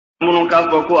munun ka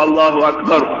fɔ ko Allahu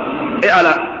akbar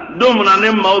ala don mun na ne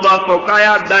maaw b'a fɔ k'a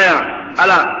y'a da yan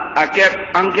ala a kɛ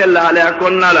an kɛ lahalaya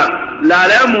kɔnɔna la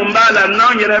lahalaya mun b'a la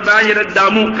n'anw yɛrɛ b'an yɛrɛ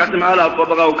damu ka tɛmɛ ala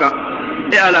fɔbagaw kan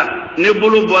ala ne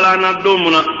bolo bɔla an na don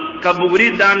mun na ka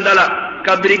buguri da an da la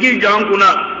ka biriki jɔ an kunna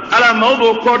ala maaw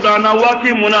b'o kɔ dɔn an na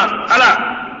waati mun na ala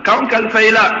k'anw kalifa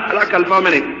i la ala kalifa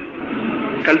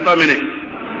minɛ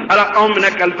ala anw minɛ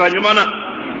kalifa ɲuman na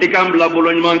i k'an bila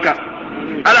bolo ɲuman kan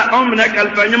ala anw minɛ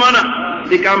kalifa ɲuman na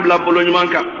i k'an bila bolo ɲuman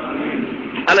kan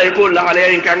ala i k'o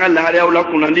lahalaya in k'an ka lahalayaw la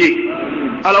kunnandi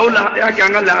ala o lahalaya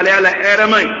k'an ka lahalaya la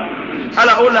hɛrɛma ye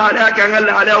ala o lahalaya k'an ka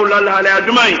lahalayaw la lahalaya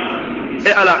juman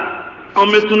ye ala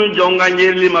anw bɛ tunu jɔ n ka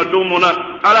yeli ma don mun na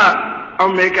ala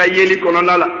anw bɛ ka yeli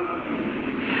kɔnɔna la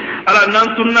ala n'an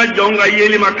tununa jɔ n ka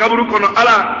yeli ma kaburu kɔnɔ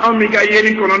ala anw bɛ ka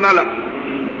yeli kɔnɔna la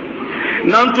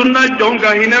n'an tununa jɔ n ka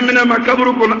hinɛ minɛ ma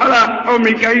kaburu kɔnɔ ala anw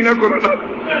bɛ ka hinɛ kɔnɔna la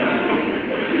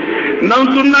n'an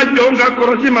tununa jɔ n ka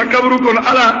kɔlɔsi ma kaburu kɔnɔ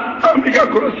ala anw bɛ ka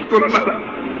kɔlɔsi kɔnɔna la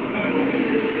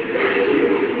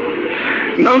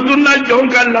n'an tununa jɔ n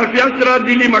ka lafiya sira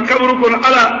dili ma kaburu kɔnɔ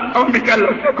ala anw bɛ ka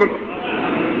lafiya kɔnɔ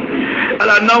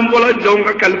ala n'an bɔra jɔ n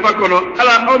ka kalifa kɔnɔ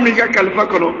ala anw bɛ ka kalifa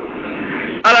kɔnɔ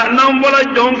ala n'an bɔra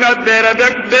jɔ n ka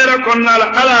bɛrɛ kɔnɔna la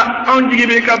ala anw jigi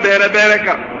bɛ ka bɛrɛ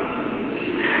kan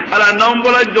ala n'an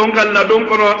bɔra jɔ n ka ladon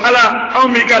kɔnɔ ala anw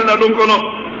bɛ ka ladon kɔnɔ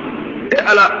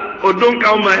ala o don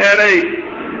k'aw ma hɛrɛ ye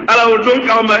ala o don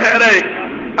k'aw ma hɛrɛ ye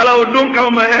ala o don k'aw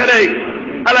ma hɛrɛ ye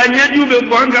ala ɲɛjiw bɛ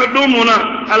bɔ an ka don mun na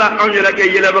ala anw yɛrɛ kɛ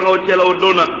yɛlɛbagaw cɛla o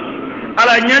don na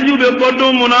ala ɲɛjiw bɛ bɔ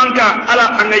don mun na an kan ala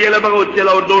an ka yɛlɛbagaw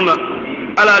cɛla o don na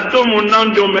ala don mun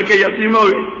n'an denw bɛ kɛ yatimaw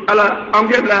ye ala an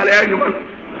kɛ lahalaya ɲuman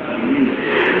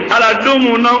ala don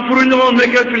mun n'an furuɲɔgɔnw bɛ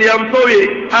kɛ filiyanmusow ye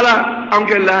ala an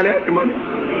kɛ lahalaya ɲuman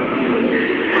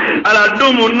ala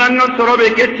don mun n'an ka sɔrɔ bɛ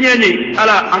kɛ tiɲɛ ye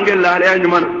ala an kɛ lahalaya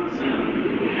ɲuman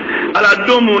ala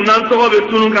don mun n'an tɔgɔ bɛ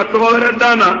tunun ka tɔgɔ wɛrɛ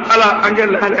d'an na ala an kɛ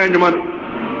lahalaya ɲuman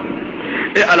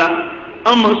ala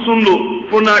an ma sun don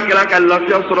fo n'a kɛra ka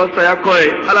lafiya sɔrɔ saya kɔ ye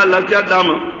ala lafiya d'an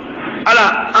ma ala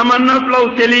an ma nafilaw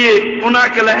seli ye fo n'a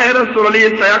kɛra hɛrɛ sɔrɔli ye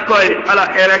saya kɔ ye ala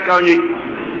hɛrɛ k'an ye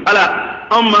ala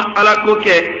an ma ala ko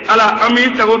kɛ ala an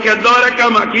b'i sago kɛ dɔwɛrɛ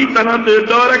kama k'i tana to ye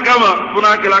dɔwɛrɛ kama fo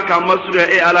n'a kɛra k'an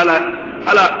masurunya ala la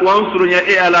ala w'an surunya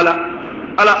ala la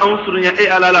ala an surunya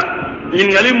ala la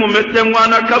ɲininkali mun bɛ sɛngu an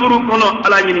na kaburu kɔnɔ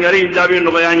ala ɲininkali in jaabi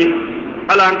nɔgɔya an ye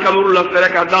ala an kaburu lafɛrɛ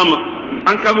ka d'an ma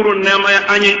an kaburu nɛɛmaya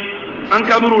an ye an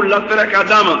kaburu lafɛrɛ ka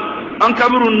d'an ma an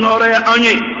kaburu nɔɔrɔya an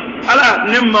ye ala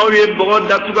ne maaw ye bɔgɔ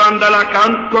datugu an da la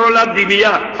k'an kɔrɔla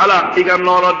dibiya ala i ka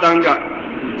nɔɔrɔ d'an kan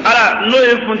ala n'o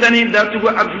ye funtɛni datugu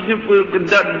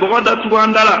bɔgɔ datugu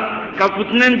an da la ka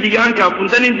futinɛ digi an kan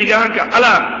funtɛni digi an kan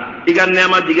ala i ka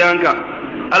nɛɛma digi an kan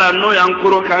ala n'o y'an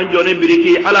koro k'an jɔ ni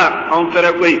biriki ala an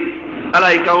fɛrɛ koyi ala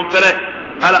i k'an fɛrɛ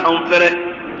ala an fɛrɛ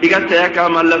i ka saya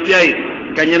k'an ma lafiya ye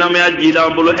ka ɲɛnamaya jida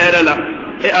an bolo hɛrɛ la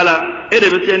ala e de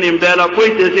bɛ se nin bɛɛ la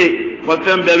foyi tɛ se wa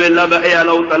fɛn bɛɛ bɛ laban e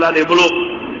ala tala de bolo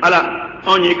ala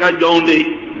anw y'i ka jɔnw de ye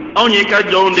anw y'i ka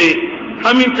jɔnw de ye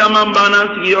hami caman b'an n'an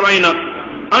sigiyɔrɔ in na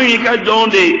anw y'i ka jɔnw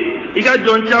de ye i ka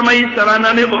jɔn caman y'i sara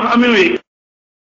n'an ni o hamiw ye